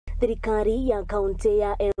Thirikari ya kaunti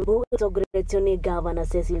ya Embu itongoretio ni ngavana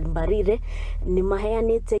Cecil Mbarire ni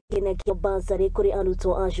maheanite kigina kia Bursary kuri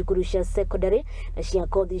arutwo a cukuru cia secondary na cia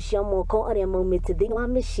kothi cia moko aria maumite thini wa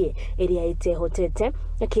micii iria itehotete.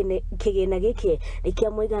 Kigina giki ni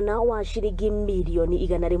kia muigana wa ciringi milioni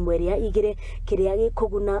 102 kiria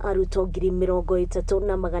gikuguna arutwo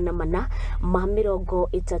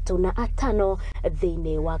 30,435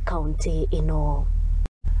 thini wa kaunti ino.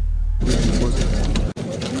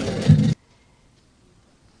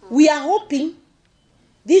 We are hoping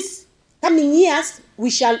this coming years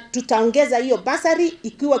tutaongeza hiyo bursary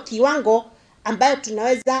ikiwa kiwango ambayo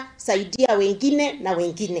tunaweza saidia wengine na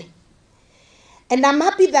wengine. And I'm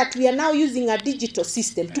happy that we are now using a digital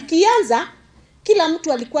system. Tukianza kila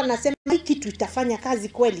mtu alikuwa anasema hii kitu itafanya kazi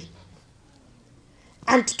kweli.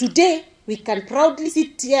 And today we can proudly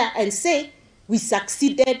sit here and say we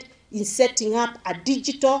succeeded in setting up a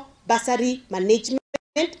digital bursary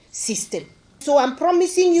management system. So I'm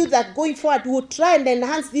promising you that going forward we will try and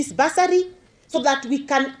enhance this bursary so that we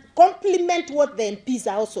can complement what the MPs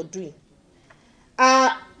are also doing.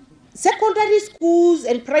 Secondary schools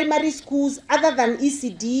and primary schools other than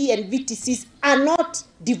ECD and VTCs are not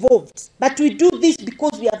devolved. But we do this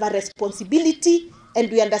because we have a responsibility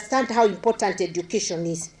and we understand how important education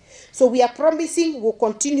is. So we are promising we'll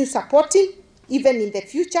continue supporting even in the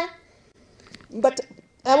future. But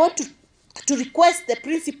I want to request the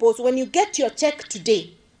principals, when you get your check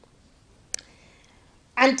today,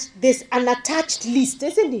 and there's an attached list,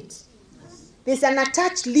 isn't it? There's an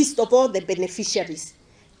attached list of all the beneficiaries.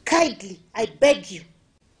 Kindly, I beg you,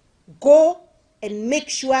 go and make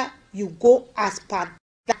sure you go as per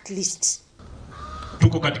that list.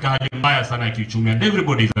 Tuko katika hali mbaya sana ya kiuchumi, and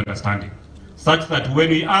everybody is understanding, such that when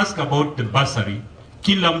we ask about the bursary,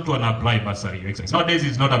 kila mtu ana apply bursary. Nowadays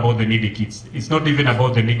it's not about the needy kids. It's not even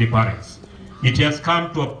about the needy parents. It has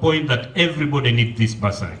come to a point that everybody needs this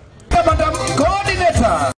bursary.